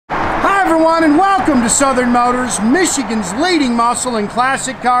everyone, and welcome to Southern Motors, Michigan's leading muscle and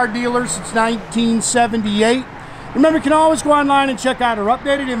classic car dealer since 1978. Remember, you can always go online and check out our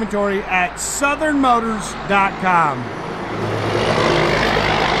updated inventory at southernmotors.com.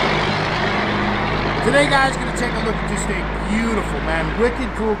 Today, guys, going to take a look at just a beautiful, man, wicked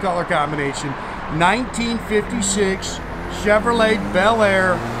cool color combination. 1956 Chevrolet Bel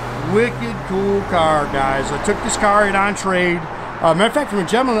Air. Wicked cool car, guys. I took this car in on trade. Matter of fact, from a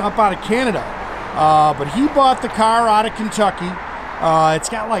gentleman up out of Canada. But he bought the car out of Kentucky. It's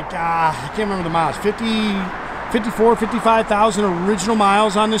got like, I can't remember the miles, 55,000 original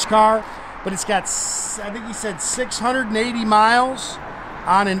miles on this car. But it's got, I think he said 680 miles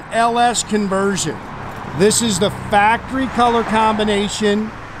on an LS conversion. This is the factory color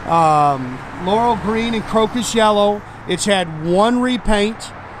combination. Laurel Green and Crocus Yellow. It's had one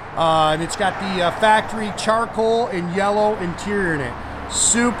repaint. And it's got the factory charcoal and yellow interior in it.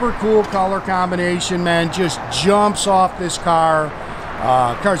 Super cool color combination, man. Just jumps off this car.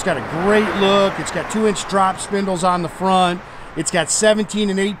 Car's got a great look. It's got 2-inch drop spindles on the front. It's got 17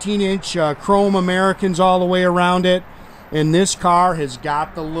 and 18-inch chrome Americans all the way around it. And this car has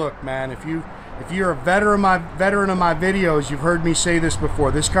got the look, man. If you're a veteran of my videos, you've heard me say this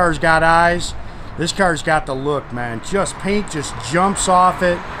before. This car's got eyes. This car's got the look, man. Just paint just jumps off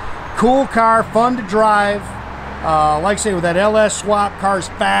it. Cool car, fun to drive. Like I say, with that LS swap, car's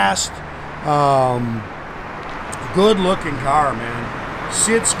fast. Good looking car, man.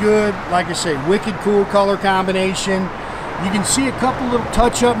 Sits good. Like I say, wicked cool color combination. You can see a couple little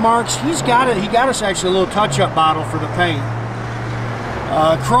touch-up marks. He got us actually a little touch-up bottle for the paint.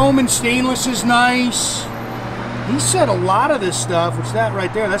 Chrome and stainless is nice. He said a lot of this stuff, which that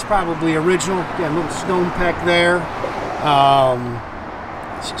right there, that's probably original. Yeah, a little stone peck there.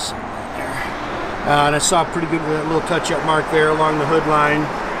 Let's just see right there. And I saw a pretty good little touch-up mark there along the hood line.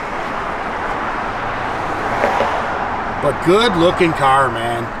 But good looking car,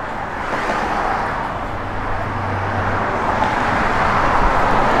 man.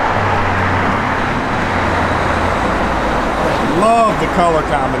 Love the color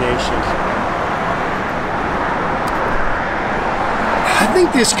combination. I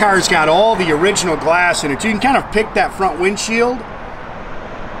think this car's got all the original glass in it. You can kind of pick that front windshield.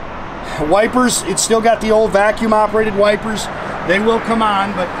 Wipers, it's still got the old vacuum operated wipers. They will come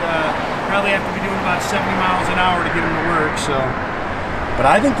on, but probably have to be doing about 70 miles an hour to get them to work. So, but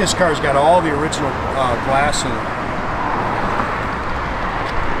I think this car's got all the original glass in it.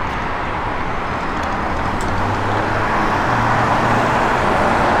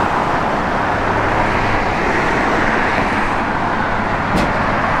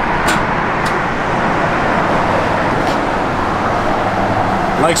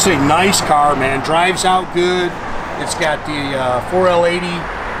 Like I say, nice car, man. Drives out good. It's got the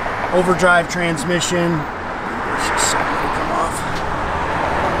 4L80 overdrive transmission. There's just something to come off.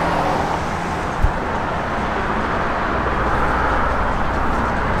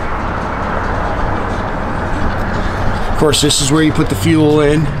 Of course, this is where you put the fuel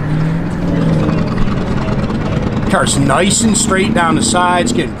in. Car's nice and straight down the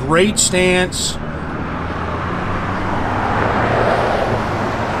sides, getting great stance.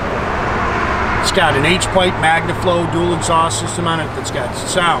 It's got an H-pipe Magnaflow dual exhaust system on it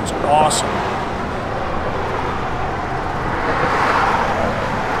sounds awesome.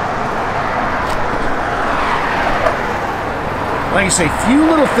 Like I say, few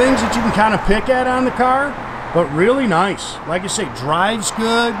little things that you can kind of pick at on the car, but really nice. Like I say, drives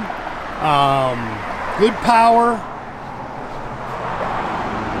good, good power.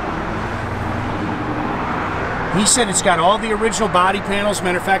 He said it's got all the original body panels.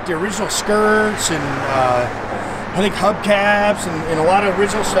 Matter of fact, the original skirts and I think hubcaps and a lot of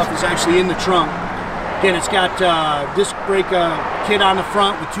original stuff is actually in the trunk. Again, it's got disc brake kit on the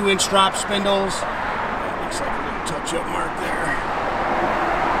front with 2-inch drop spindles. Looks like a little touch-up mark there.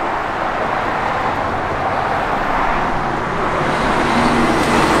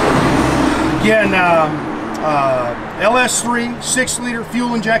 Again, LS3 6-liter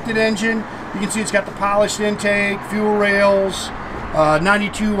fuel-injected engine. You can see it's got the polished intake, fuel rails,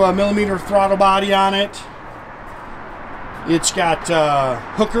 92 millimeter throttle body on it. It's got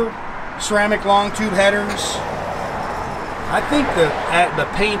hooker ceramic Longtube headers. I think the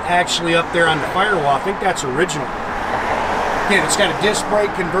paint actually up there on the firewall, I think that's original. Again, it's got a disc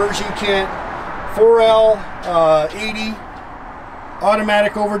brake conversion kit, 4L80,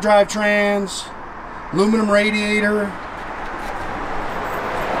 automatic overdrive trans, aluminum radiator.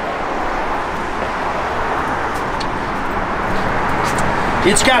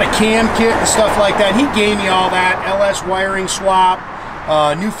 It's got a cam kit and stuff like that. He gave me all that. LS wiring swap.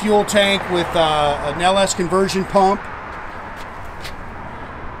 New fuel tank with an LS conversion pump.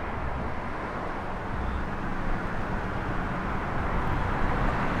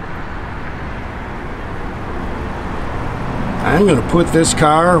 I'm going to put this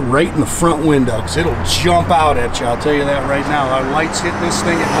car right in the front window because it'll jump out at you. I'll tell you that right now. Our lights hitting this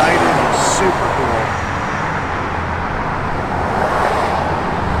thing at night is super cool.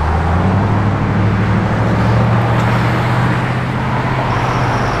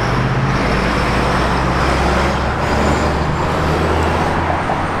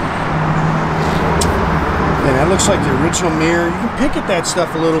 And that looks like the original mirror. You can pick at that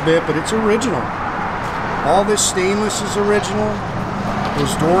stuff a little bit, but it's original. All this stainless is original.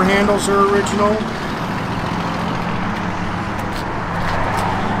 Those door handles are original.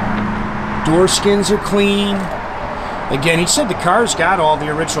 Door skins are clean. Again, he said the car's got all the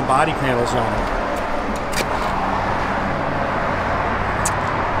original body panels on it.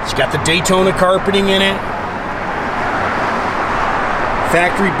 It's got the Daytona carpeting in it.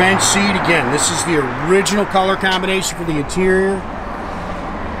 Factory bench seat. Again, this is the original color combination for the interior.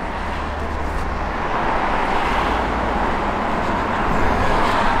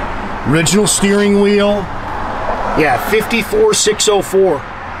 Original steering wheel. Yeah, 54,604.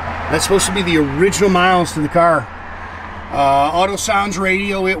 That's supposed to be the original miles to the car. Audiosounds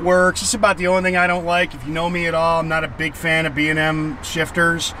radio, it works. It's about the only thing I don't like. If you know me at all, I'm not a big fan of B&M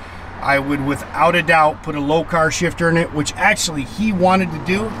shifters. I would, without a doubt, put a low car shifter in it, which actually he wanted to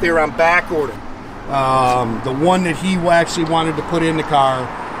do. They were on back order. The one that he actually wanted to put in the car,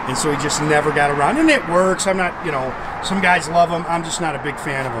 and so he just never got around. And it works. I'm not, you know, some guys love them. I'm just not a big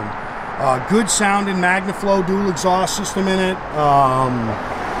fan of them. Good sounding Magnaflow dual exhaust system in it.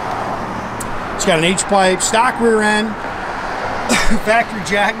 It's got an H-pipe, stock rear end, factory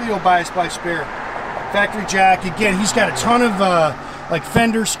jack. Maybe he'll buy us by spare. Factory jack. Again, he's got a ton of like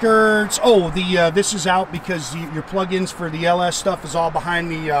fender skirts. Oh, the this is out because your plugins for the LS stuff is all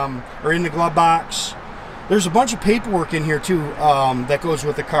behind the or in the glove box. There's a bunch of paperwork in here too that goes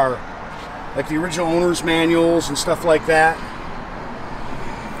with the car, like the original owner's manuals and stuff like that.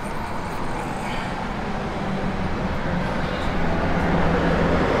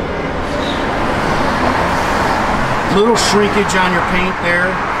 Little shrinkage on your paint there.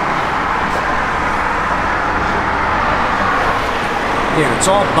 Yeah, it's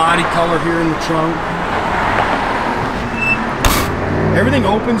all body color here in the trunk. Everything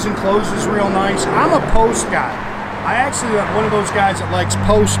opens and closes real nice. I'm a post guy. I actually am one of those guys that likes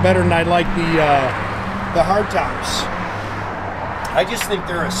posts better than I like the hardtops. I just think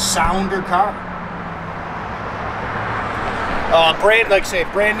they're a sounder car. Like I say,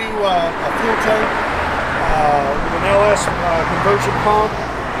 brand new fuel tank. With an LS conversion pump.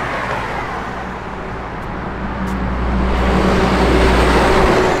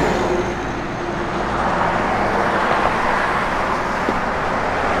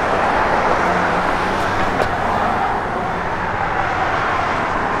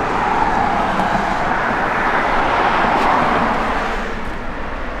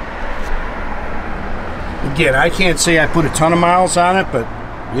 Again, I can't say I put a ton of miles on it, but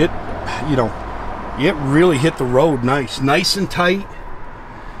it, you know, it really hit the road nice and tight.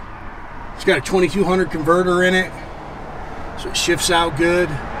 It's got a 2200 converter in it, so it shifts out good.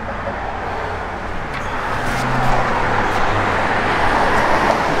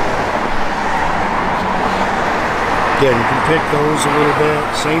 Again, you can pick those a little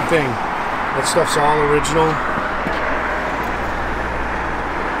bit. Same thing. That stuff's all original.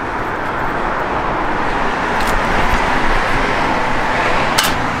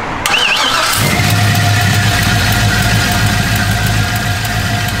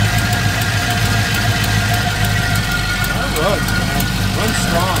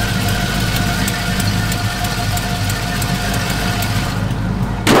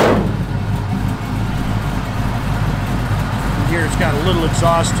 Here it's got a little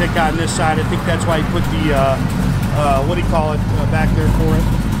exhaust tick on this side. I think that's why he put the what do you call it back there for it,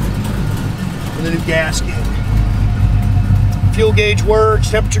 and the new gasket. Fuel gauge works,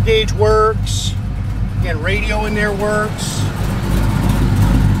 temperature gauge works. Again, radio in there works.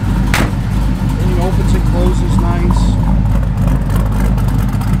 Everything opens and closes nice.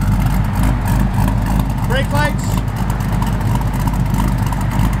 Brake lights.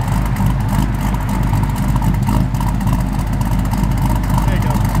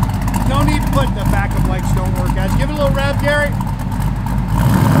 No need to put the backup lights, don't work, guys. Give it a little rev, Gary.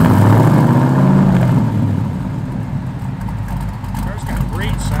 Car's got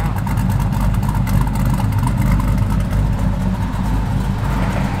great sound.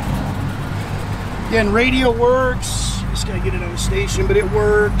 Again, radio works. Just gotta get it on the station, but it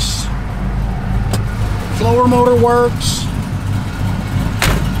works. Blower motor works.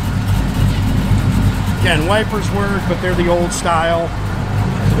 Again, wipers work, but they're the old style.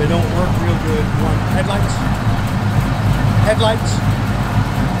 So they don't work real good. Headlights. Headlights.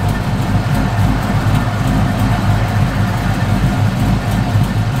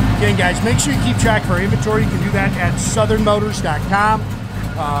 Again, guys, make sure you keep track of our inventory. You can do that at southernmotors.com.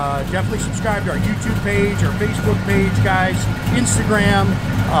 Definitely subscribe to our YouTube page, our Facebook page, guys, Instagram.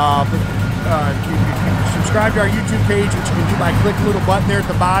 You subscribe to our YouTube page, which you can do by clicking the little button there at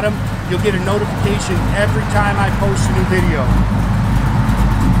the bottom. You'll get a notification every time I post a new video.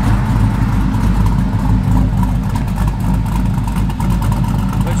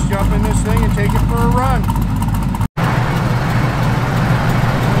 Let's jump in this thing and take it for a run.